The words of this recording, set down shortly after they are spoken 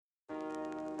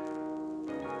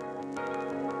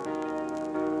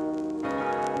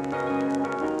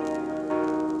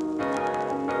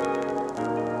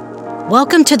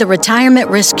Welcome to the Retirement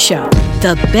Risk Show,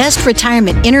 the best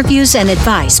retirement interviews and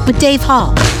advice with Dave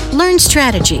Hall. Learn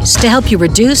strategies to help you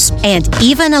reduce and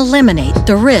even eliminate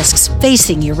the risks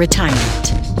facing your retirement.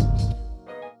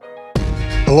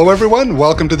 Hello, everyone.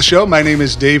 Welcome to the show. My name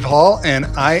is Dave Hall, and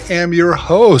I am your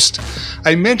host.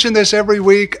 I mention this every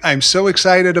week. I'm so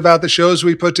excited about the shows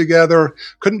we put together.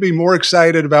 Couldn't be more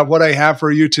excited about what I have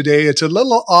for you today. It's a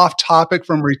little off topic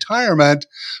from retirement,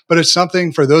 but it's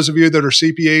something for those of you that are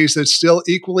CPAs that's still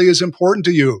equally as important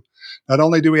to you. Not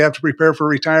only do we have to prepare for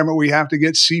retirement, we have to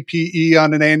get CPE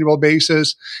on an annual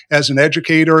basis. As an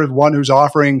educator, one who's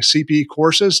offering CPE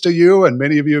courses to you, and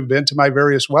many of you have been to my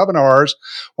various webinars,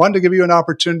 wanted to give you an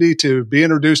opportunity to be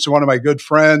introduced to one of my good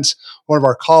friends, one of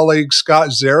our colleagues, Scott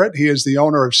Zarrett. He is the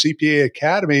owner of CPA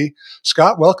Academy.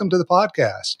 Scott, welcome to the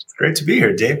podcast. It's great to be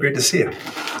here, Dave. Great to see you.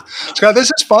 Scott, this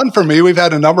is fun for me. We've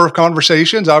had a number of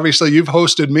conversations. Obviously, you've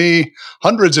hosted me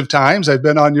hundreds of times. I've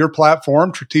been on your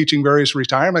platform teaching various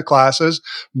retirement classes.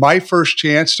 My first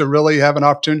chance to really have an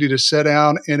opportunity to sit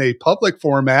down in a public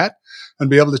format and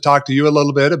be able to talk to you a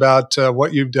little bit about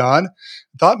what you've done.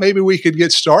 Thought maybe we could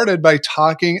get started by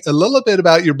talking a little bit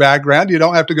about your background. You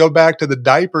don't have to go back to the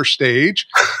diaper stage,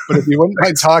 but if you wouldn't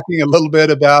mind talking a little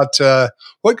bit about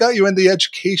what got you in the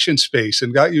education space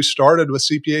and got you started with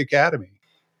CPA Academy.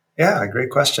 Yeah, great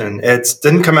question. It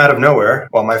didn't come out of nowhere.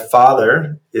 Well, my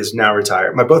father is now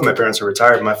retired. Both my parents are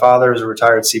retired. My father is a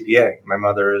retired CPA. My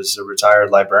mother is a retired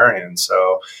librarian.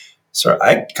 So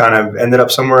I kind of ended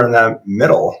up somewhere in that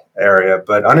middle area,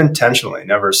 but unintentionally,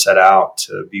 never set out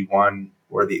to be one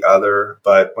or the other.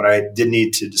 But when I did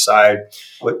need to decide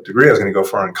what degree I was going to go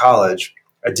for in college,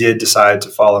 I did decide to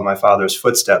follow my father's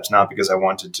footsteps, not because I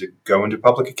wanted to go into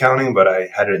public accounting, but I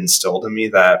had it instilled in me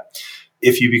that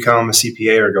if you become a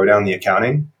CPA or go down the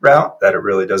accounting route, that it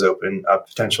really does open up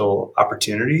potential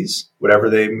opportunities, whatever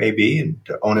they may be, and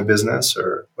to own a business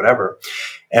or whatever.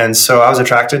 And so I was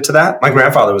attracted to that. My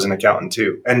grandfather was an accountant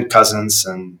too, and cousins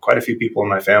and quite a few people in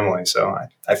my family. So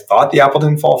I thought the apple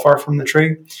didn't fall far from the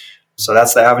tree. So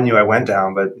that's the avenue I went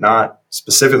down, but not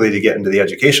specifically to get into the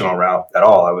educational route at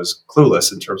all. I was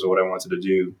clueless in terms of what I wanted to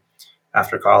do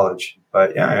after college.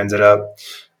 But yeah, I ended up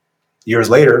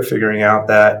years later figuring out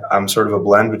that I'm sort of a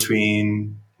blend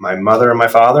between my mother and my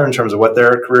father in terms of what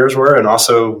their careers were, and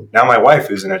also now my wife,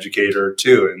 who's an educator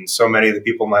too. And so many of the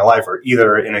people in my life are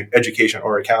either in education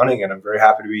or accounting, and I'm very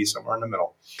happy to be somewhere in the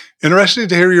middle. Interesting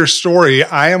to hear your story.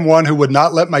 I am one who would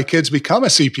not let my kids become a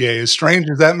CPA. As strange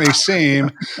as that may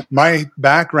seem, my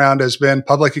background has been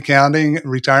public accounting,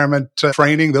 retirement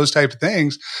training, those type of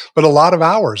things, but a lot of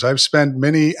hours. I've spent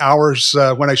many hours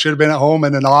when I should have been at home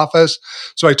in an office.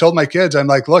 So I told my kids, I'm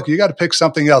like, look, you got to pick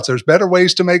something else. There's better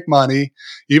ways to make money.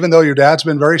 Even though your dad's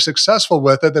been very successful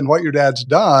with it than what your dad's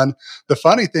done. The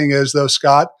funny thing is, though,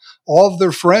 Scott, all of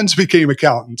their friends became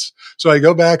accountants. So I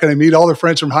go back and I meet all their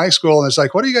friends from high school, and it's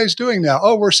like, what are you guys doing now?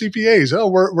 Oh, we're CPAs. Oh,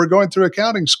 we're going through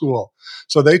accounting school.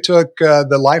 So they took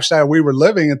the lifestyle we were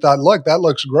living and thought, look, that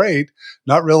looks great,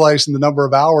 not realizing the number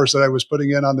of hours that I was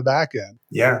putting in on the back end.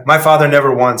 Yeah. My father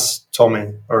never once told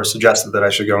me or suggested that I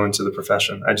should go into the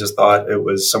profession. I just thought it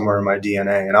was somewhere in my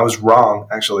DNA. And I was wrong,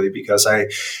 actually, because I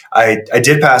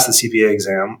did pass the CPA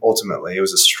exam. Ultimately, it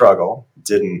was a struggle.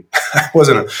 Didn't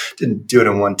do it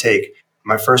in one take.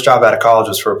 My first job out of college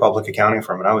was for a public accounting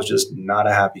firm, and I was just not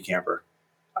a happy camper.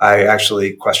 I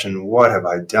actually questioned, what have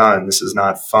I done? This is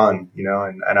not fun,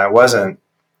 and I wasn't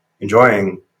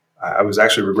enjoying. I was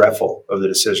actually regretful of the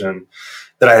decision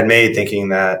that I had made, thinking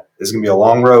that this is going to be a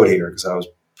long road here, because I was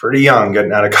pretty young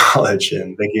getting out of college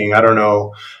and thinking, I don't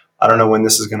know when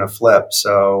this is going to flip.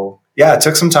 So yeah, it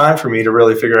took some time for me to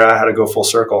really figure out how to go full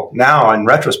circle. Now, in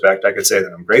retrospect, I could say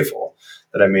that I'm grateful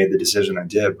that I made the decision I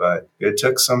did, but it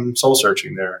took some soul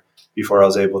searching there before I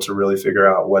was able to really figure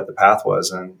out what the path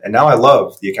was. And now I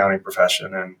love the accounting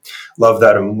profession and love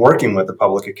that I'm working with the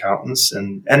public accountants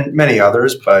and many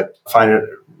others, but find it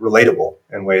relatable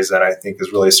in ways that I think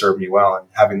has really served me well. And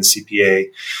having the CPA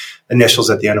initials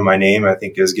at the end of my name, I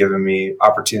think, has given me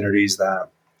opportunities that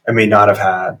I may not have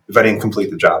had if I didn't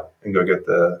complete the job and go get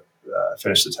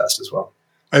finish the test as well.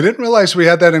 I didn't realize we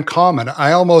had that in common.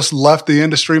 I almost left the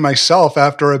industry myself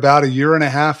after about a year and a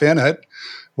half in it.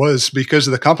 Was because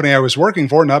of the company I was working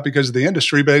for, not because of the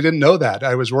industry, but I didn't know that.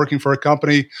 I was working for a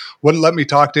company, wouldn't let me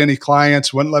talk to any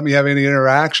clients, wouldn't let me have any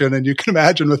interaction. And you can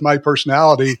imagine with my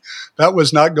personality, that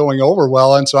was not going over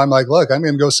well. And so I'm like, look, I'm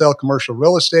going to go sell commercial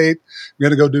real estate. I'm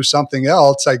going to go do something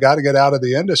else. I got to get out of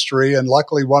the industry. And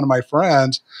luckily, one of my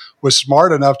friends was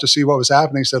smart enough to see what was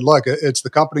happening. He said, look, it's the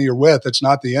company you're with. It's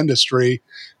not the industry.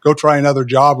 Go try another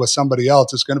job with somebody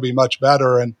else. It's going to be much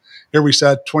better. And here we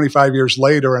sat 25 years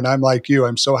later, and I'm like you.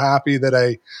 I'm so happy that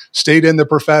I stayed in the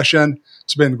profession.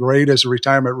 It's been great as a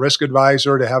retirement risk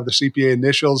advisor to have the CPA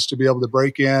initials to be able to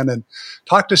break in and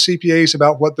talk to CPAs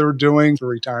about what they're doing for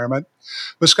retirement.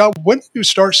 But Scott, when did you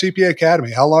start CPA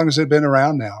Academy? How long has it been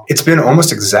around now? It's been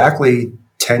almost exactly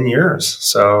 10 years.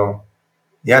 So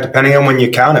yeah, depending on when you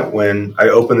count it, when I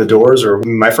opened the doors, or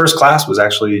my first class was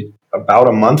actually about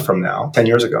a month from now, 10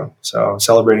 years ago. So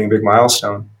celebrating a big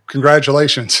milestone.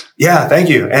 Congratulations. Yeah, thank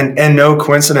you. And no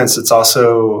coincidence, it's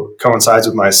also coincides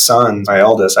with my son, my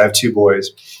eldest. I have two boys.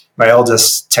 My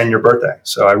eldest's 10-year birthday.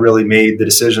 So I really made the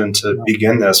decision to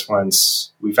begin this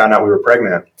once we found out we were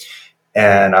pregnant.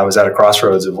 And I was at a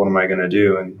crossroads of what am I going to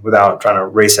do? And without trying to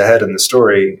race ahead in the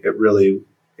story, it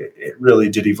really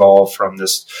did evolve from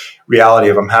this reality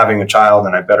of I'm having a child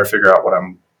and I better figure out what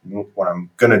I'm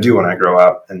going to do when I grow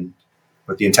up. And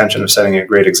with the intention of setting a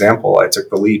great example, I took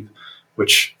the leap,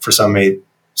 which for some may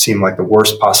seem like the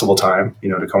worst possible time,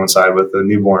 to coincide with the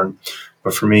newborn.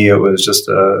 But for me, it was just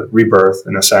a rebirth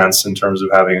in a sense in terms of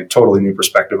having a totally new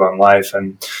perspective on life.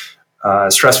 And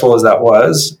as stressful as that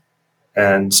was,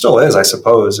 and still is, I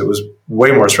suppose, it was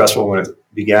way more stressful when it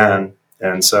began.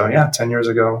 And so, 10 years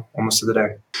ago, almost to the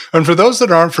day. And for those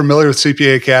that aren't familiar with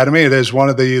CPA Academy, it is one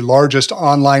of the largest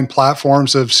online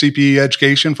platforms of CPE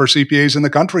education for CPAs in the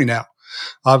country now.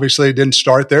 Obviously, it didn't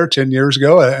start there 10 years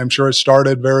ago. I'm sure it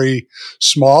started very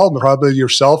small, probably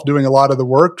yourself doing a lot of the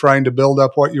work, trying to build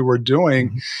up what you were doing.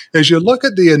 Mm-hmm. As you look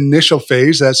at the initial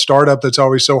phase, that startup that's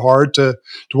always so hard to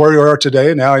where you are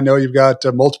today. Now, I know you've got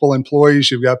multiple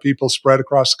employees. You've got people spread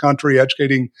across the country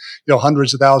educating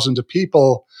hundreds of thousands of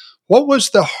people. What was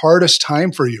the hardest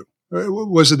time for you?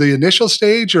 Was it the initial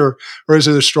stage or is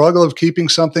it a struggle of keeping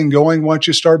something going once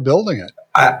you start building it?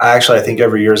 I think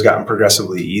every year has gotten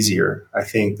progressively easier. I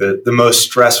think that the most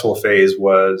stressful phase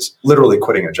was literally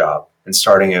quitting a job and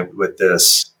starting it with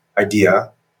this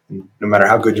idea. No matter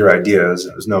how good your idea is,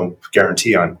 there's no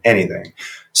guarantee on anything.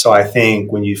 So I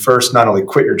think when you first not only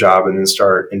quit your job and then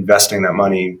start investing that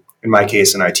money, in my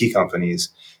case, in IT companies,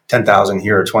 10,000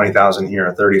 here, 20,000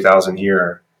 here, 30,000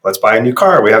 here. Let's buy a new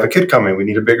car. We have a kid coming. We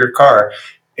need a bigger car.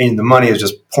 And the money is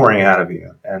just pouring out of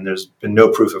you. And there's been no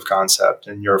proof of concept.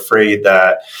 And you're afraid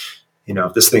that,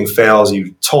 if this thing fails,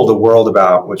 you've told the world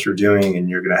about what you're doing and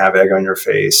you're going to have egg on your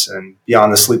face. And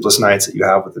beyond the sleepless nights that you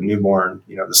have with the newborn,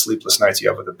 the sleepless nights you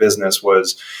have with the business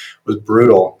was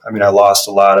brutal. I mean, I lost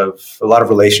a lot of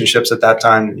relationships at that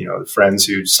time, friends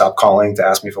who stopped calling to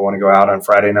ask me if I want to go out on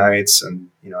Friday nights. And,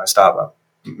 I stopped.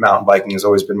 Mountain biking has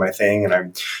always been my thing. And I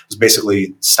was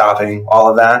basically stopping all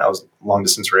of that. I was a long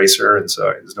distance racer. And so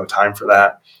there's no time for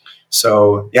that.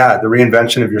 So the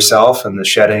reinvention of yourself and the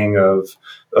shedding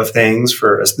of things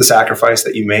for the sacrifice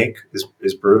that you make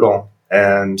is brutal.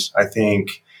 And I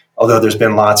think, although there's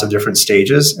been lots of different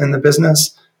stages in the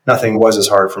business, nothing was as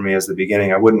hard for me as the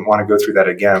beginning. I wouldn't want to go through that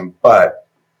again, but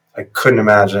I couldn't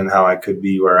imagine how I could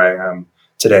be where I am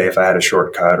today if I had a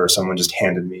shortcut or someone just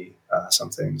handed me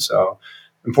something. So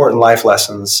important life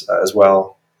lessons as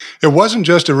well. It wasn't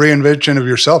just a reinvention of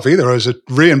yourself either. It was a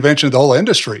reinvention of the whole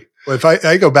industry. If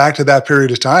I go back to that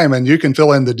period of time, and you can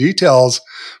fill in the details,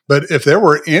 but if there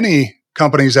were any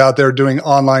companies out there doing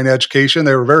online education,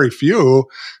 there were very few.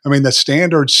 I mean, the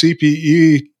standard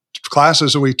CPE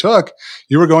classes that we took,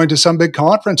 you were going to some big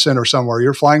conference center somewhere.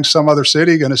 You're flying to some other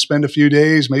city, going to spend a few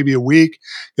days, maybe a week,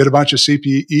 get a bunch of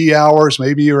CPE hours.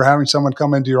 Maybe you were having someone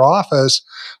come into your office.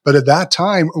 But at that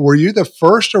time, were you the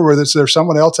first, or was there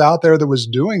someone else out there that was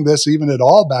doing this even at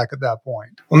all back at that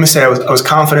point? Let me say I was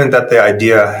confident that the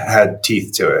idea had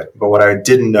teeth to it. But what I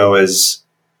didn't know is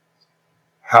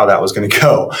how that was going to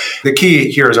go. The key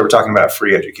here is that we're talking about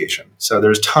free education. So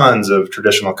there's tons of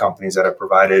traditional companies that have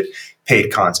provided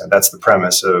paid content. That's the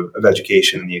premise of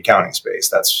education in the accounting space.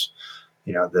 That's,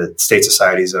 the state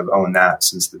societies have owned that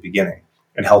since the beginning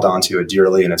and held on to it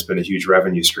dearly, and it's been a huge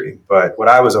revenue stream. But what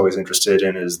I was always interested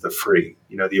in is the free,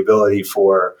 the ability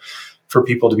for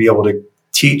people to be able to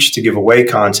teach, to give away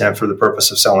content for the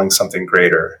purpose of selling something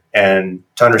greater. And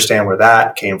to understand where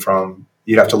that came from,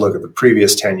 you'd have to look at the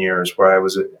previous 10 years where I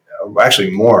was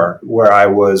actually more, where I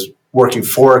was working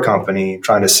for a company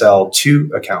trying to sell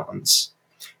to accountants,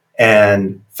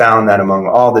 and found that among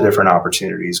all the different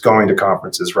opportunities, going to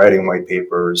conferences, writing white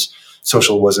papers,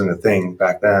 social wasn't a thing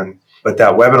back then, but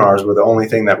that webinars were the only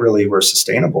thing that really were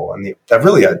sustainable. And that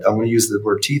really had, I'm going to use the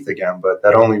word teeth again, but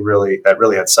that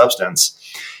really had substance.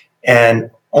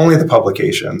 And only the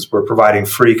publications were providing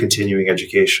free continuing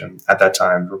education at that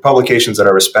time. There were publications that I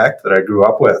respect, that I grew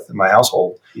up with in my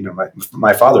household,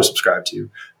 my father subscribed to,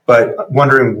 but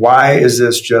wondering why is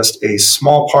this just a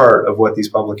small part of what these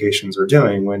publications are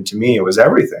doing when to me it was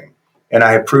everything. And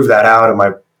I had proved that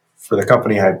out for the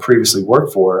company I had previously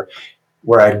worked for,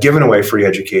 where I'd given away free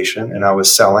education and I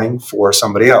was selling for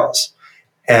somebody else.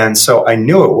 And so I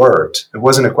knew it worked. It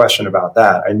wasn't a question about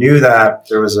that. I knew that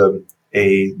there was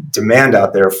a demand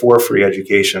out there for free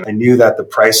education. I knew that the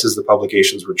prices the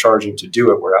publications were charging to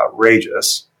do it were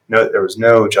outrageous. No, there was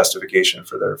no justification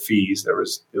for their fees. It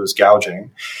was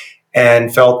gouging,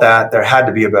 and felt that there had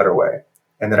to be a better way.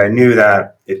 And that I knew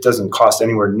that it doesn't cost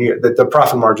anywhere near, that the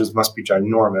profit margins must be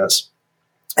ginormous.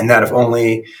 And that if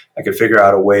only I could figure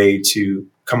out a way to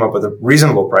come up with a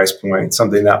reasonable price point,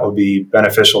 something that would be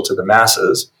beneficial to the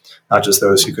masses, not just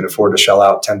those who can afford to shell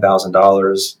out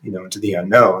 $10,000, into the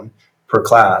unknown per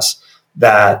class,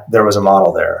 that there was a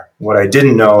model there. What I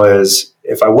didn't know is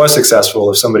if I was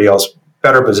successful, if somebody else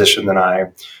better positioned than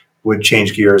I would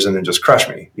change gears and then just crush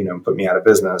me, put me out of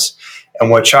business. And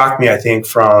what shocked me, I think,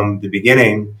 from the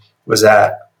beginning was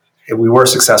that we were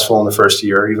successful in the first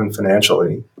year, even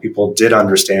financially. People did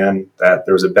understand that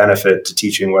there was a benefit to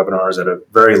teaching webinars at a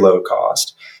very low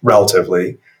cost,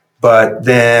 relatively. But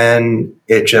then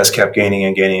it just kept gaining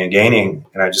and gaining and gaining.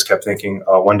 And I just kept thinking,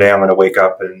 oh, one day I'm going to wake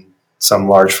up and some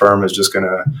large firm is going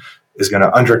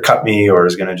to undercut me or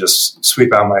is going to just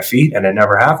sweep out my feet. And it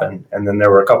never happened. And then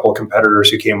there were a couple of competitors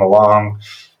who came along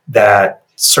that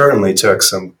certainly took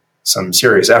some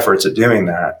serious efforts at doing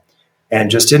that and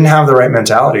just didn't have the right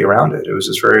mentality around it. It was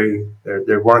just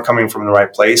they weren't coming from the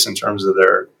right place in terms of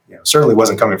their, certainly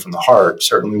wasn't coming from the heart,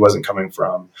 certainly wasn't coming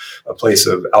from a place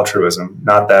of altruism.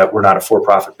 Not that we're not a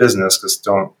for-profit business, because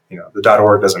the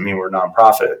 .org doesn't mean we're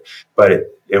nonprofit, but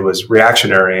it was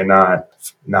reactionary and not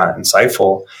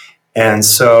insightful. And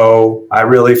so I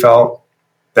really felt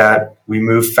that we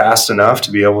moved fast enough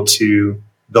to be able to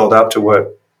build up to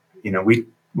what, we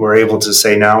were able to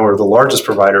say now we're the largest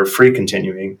provider of free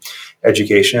continuing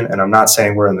education. And I'm not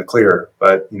saying we're in the clear,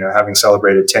 but, having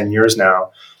celebrated 10 years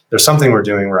now, there's something we're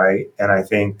doing right. And I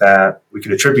think that we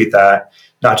could attribute that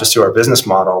not just to our business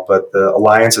model, but the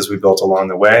alliances we built along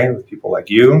the way with people like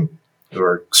you, who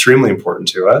are extremely important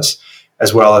to us,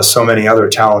 as well as so many other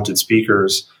talented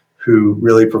speakers who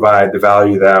really provide the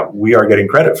value that we are getting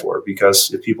credit for.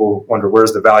 Because if people wonder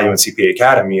where's the value in CPA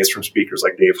Academy, it's from speakers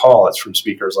like Dave Hall, it's from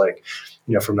speakers like,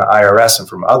 from the IRS and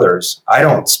from others. I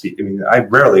don't speak. I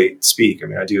rarely speak.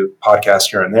 I do podcasts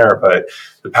here and there, but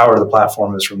the power of the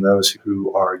platform is from those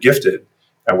who are gifted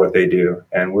at what they do.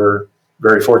 And we're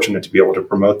very fortunate to be able to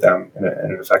promote them in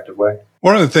an effective way.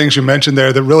 One of the things you mentioned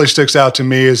there that really sticks out to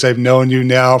me as I've known you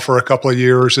now for a couple of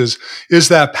years is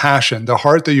that passion, the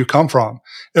heart that you come from.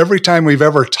 Every time we've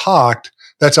ever talked,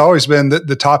 that's always been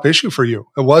the top issue for you.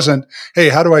 It wasn't, hey,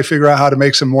 how do I figure out how to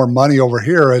make some more money over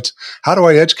here? It's how do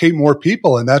I educate more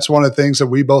people? And that's one of the things that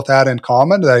we both had in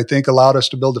common that I think allowed us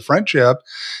to build a friendship,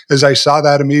 is I saw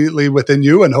that immediately within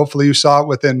you, and hopefully you saw it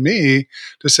within me,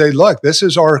 to say, look, this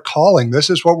is our calling. This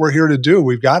is what we're here to do.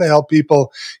 We've got to help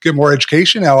people get more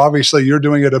education. Now, obviously, you're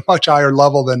doing it at a much higher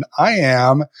level than I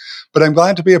am, but I'm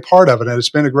glad to be a part of it. And it's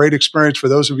been a great experience for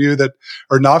those of you that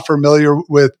are not familiar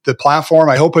with the platform.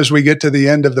 I hope as we get to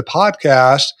the end of the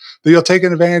podcast that you'll take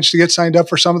an advantage to get signed up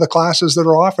for some of the classes that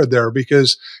are offered there,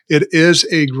 because it is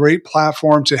a great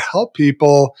platform to help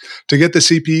people to get the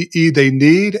CPE they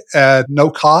need at no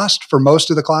cost for most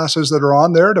of the classes that are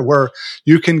on there, to where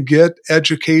you can get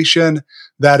education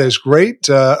that is great,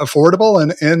 affordable,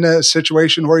 and in a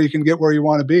situation where you can get where you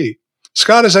want to be.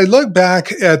 Scott, as I look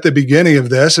back at the beginning of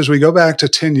this, as we go back to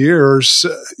 10 years,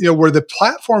 were the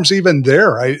platforms even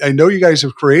there? I know you guys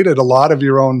have created a lot of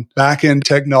your own back-end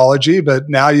technology, but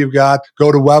now you've got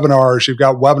GoToWebinars, you've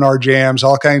got Webinar Jams,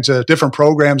 all kinds of different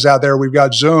programs out there. We've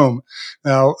got Zoom.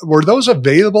 Now, were those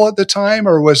available at the time,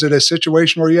 or was it a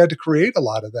situation where you had to create a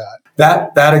lot of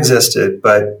that? That existed,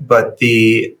 but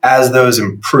as those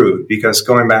improved, because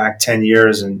going back 10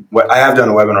 years, and I have done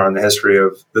a webinar on the history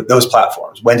of those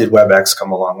platforms. When did WebEx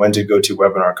come along? When did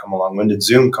GoToWebinar come along? When did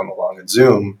Zoom come along? And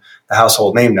Zoom, the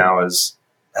household name now,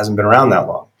 hasn't been around that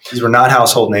long. These were not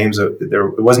household names. It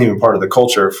wasn't even part of the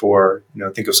culture for,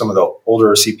 think of some of the older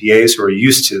CPAs who are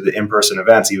used to the in-person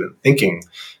events, even thinking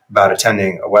about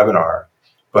attending a webinar.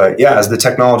 But yeah, as the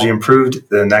technology improved,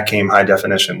 then that came high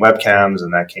definition webcams,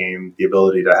 and that came the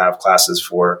ability to have classes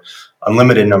for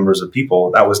unlimited numbers of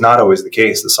people. That was not always the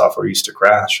case. The software used to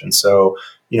crash. And so,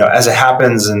 as it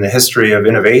happens in the history of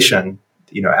innovation,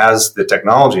 as the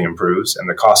technology improves and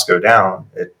the costs go down,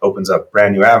 it opens up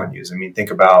brand new avenues.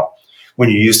 Think about when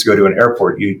you used to go to an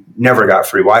airport, you never got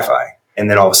free Wi-Fi. And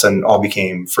then all of a sudden, all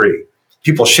became free.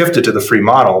 People shifted to the free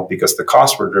model because the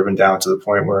costs were driven down to the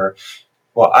point where,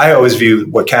 well, I always view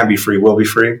what can be free will be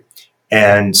free,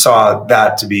 and saw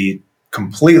that to be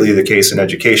completely the case in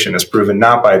education, as proven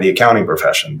not by the accounting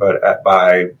profession, but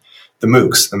by the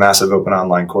MOOCs, the massive open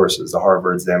online courses, the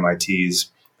Harvards, the MITs,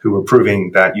 who were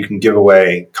proving that you can give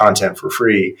away content for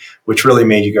free, which really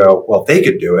made you go, well, if they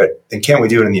could do it, then can't we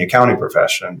do it in the accounting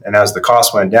profession? And as the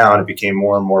cost went down, it became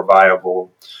more and more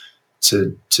viable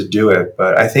to do it.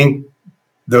 But I think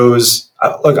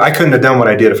I couldn't have done what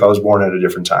I did if I was born at a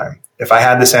different time. If I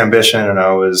had this ambition and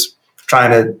I was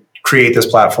trying to create this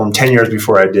platform 10 years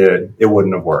before I did, it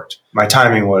wouldn't have worked. My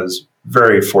timing was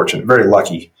very fortunate, very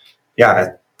lucky. Yeah, I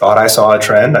thought I saw a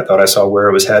trend. I thought I saw where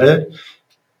it was headed.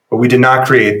 But we did not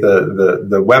create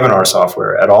the webinar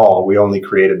software at all. We only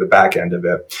created the back end of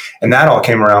it. And that all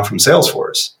came around from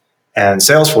Salesforce. And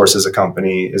Salesforce as a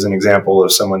company is an example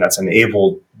of someone that's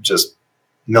enabled just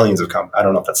millions of companies. I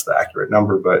don't know if that's the accurate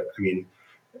number, but I mean,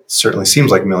 it certainly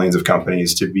seems like millions of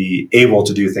companies to be able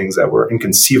to do things that were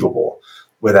inconceivable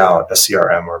without a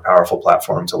CRM or a powerful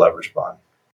platform to leverage upon.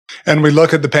 And we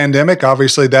look at the pandemic,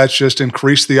 obviously that's just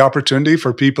increased the opportunity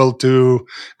for people to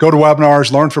go to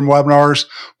webinars, learn from webinars.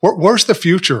 Where's the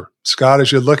future, Scott,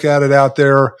 as you look at it out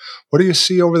there? What do you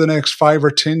see over the next 5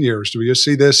 or 10 years? Do you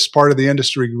see this part of the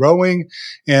industry growing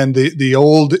and the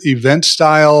old event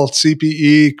style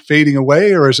CPE fading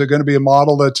away, or is it going to be a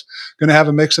model that's going to have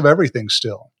a mix of everything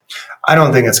still? I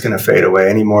don't think it's going to fade away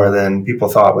any more than people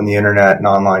thought when the internet and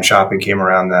online shopping came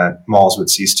around that malls would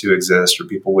cease to exist or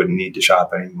people wouldn't need to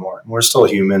shop anymore. And we're still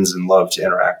humans and love to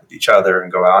interact with each other and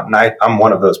go out. And I'm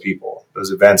one of those people.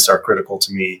 Those events are critical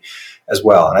to me as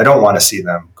well. And I don't want to see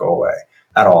them go away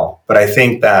at all. But I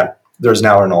think that there's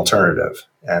now an alternative,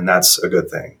 and that's a good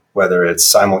thing, whether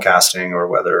it's simulcasting or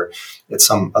whether it's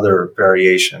some other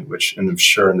variation, which I'm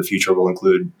sure in the future will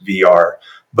include VR.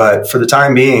 But for the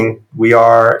time being, we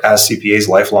are, as CPAs,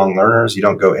 lifelong learners. You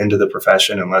don't go into the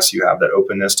profession unless you have that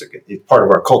openness to it's part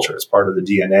of our culture. It's part of the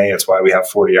DNA. It's why we have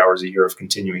 40 hours a year of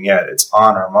continuing ed. It's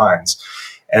on our minds.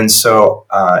 And so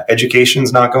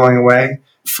education's not going away.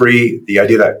 Free, the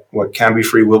idea that what can be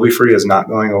free will be free is not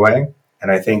going away.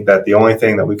 And I think that the only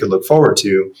thing that we could look forward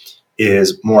to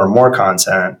is more and more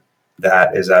content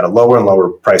that is at a lower and lower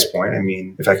price point. I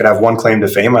mean, if I could have one claim to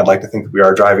fame, I'd like to think that we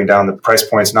are driving down the price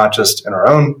points, not just in our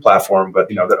own platform, but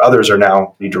that others are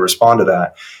now need to respond to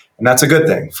that. And that's a good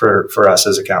thing for us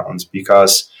as accountants,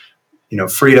 because,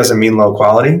 free doesn't mean low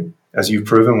quality, as you've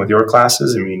proven with your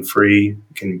classes. I mean, free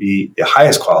can be the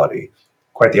highest quality,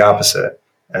 quite the opposite.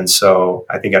 And so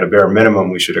I think at a bare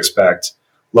minimum, we should expect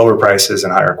lower prices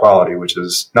and higher quality, which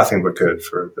is nothing but good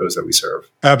for those that we serve.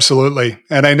 Absolutely.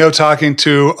 And I know, talking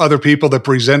to other people that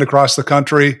present across the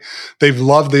country, they've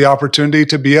loved the opportunity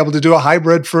to be able to do a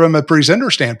hybrid from a presenter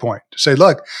standpoint. To say,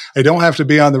 look, I don't have to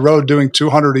be on the road doing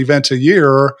 200 events a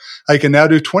year. I can now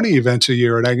do 20 events a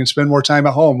year, and I can spend more time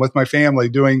at home with my family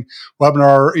doing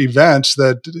webinar events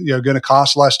that are going to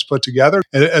cost less to put together.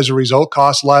 And as a result,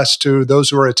 cost less to those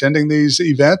who are attending these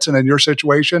events. And in your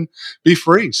situation, be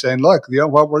free, saying, look,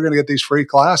 we're going to get these free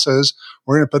classes.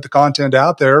 We're going to put the content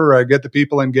out there, get the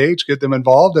people engaged, get them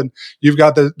involved. And you've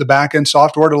got the back-end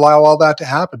software to allow all that to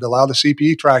happen, to allow the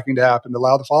CPE tracking to happen, to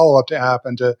allow the follow-up to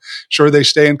happen, to ensure they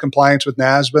stay in compliance with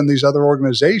NASBA and these other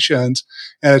organizations.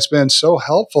 And it's been so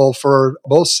helpful for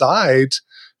both sides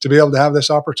to be able to have this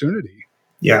opportunity.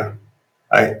 Yeah,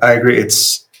 I agree.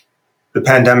 It's the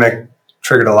pandemic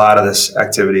triggered a lot of this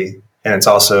activity. And it's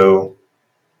also,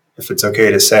 if it's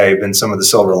okay to say, been some of the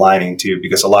silver lining too,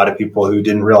 because a lot of people who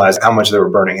didn't realize how much they were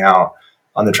burning out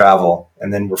on the travel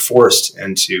and then were forced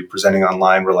into presenting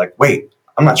online were like, wait,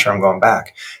 I'm not sure I'm going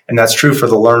back. And that's true for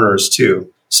the learners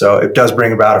too. So it does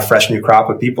bring about a fresh new crop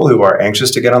of people who are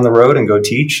anxious to get on the road and go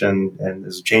teach, and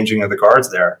there's a changing of the guards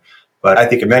there. But I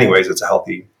think in many ways it's a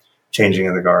healthy changing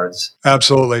of the guards.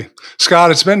 Absolutely.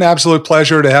 Scott, it's been an absolute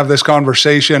pleasure to have this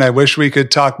conversation. I wish we could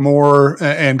talk more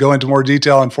and go into more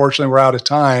detail. Unfortunately, we're out of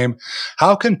time.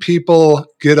 How can people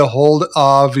get a hold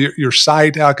of your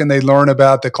site? How can they learn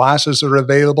about the classes that are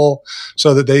available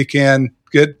so that they can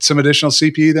get some additional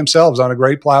CPE themselves on a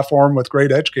great platform with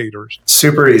great educators?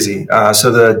 Super easy.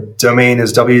 So the domain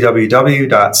is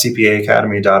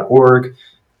www.cpaacademy.org.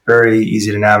 Very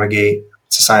easy to navigate,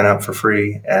 to sign up for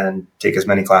free and take as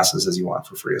many classes as you want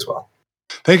for free as well.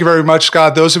 Thank you very much,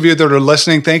 Scott. Those of you that are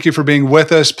listening, thank you for being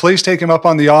with us. Please take him up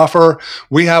on the offer.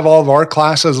 We have all of our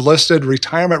classes listed,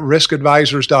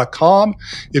 retirementriskadvisors.com.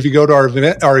 If you go to our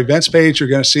events page, you're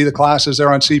going to see the classes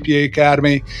there on CPA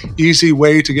Academy. Easy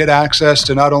way to get access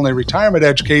to not only retirement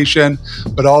education,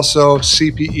 but also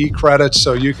CPE credits,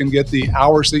 so you can get the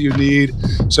hours that you need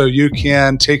so you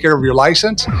can take care of your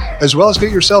license, as well as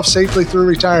get yourself safely through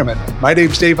retirement. My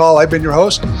name's Dave Hall. I've been your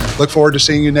host. Look forward to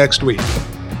seeing you next week.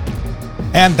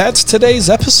 And that's today's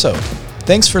episode.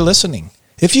 Thanks for listening.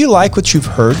 If you like what you've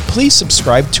heard, please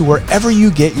subscribe to wherever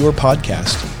you get your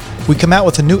podcast. We come out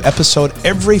with a new episode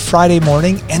every Friday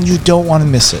morning, and you don't want to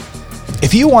miss it.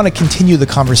 If you want to continue the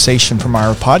conversation from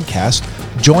our podcast,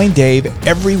 join Dave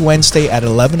every Wednesday at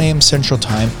 11 a.m. Central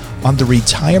Time on the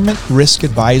Retirement Risk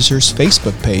Advisors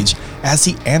Facebook page as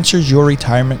he answers your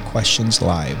retirement questions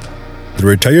live. The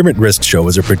Retirement Risk Show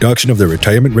is a production of the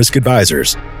Retirement Risk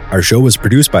Advisors. Our show was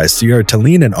produced by C.R.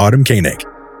 Tallene and Autumn Koenig.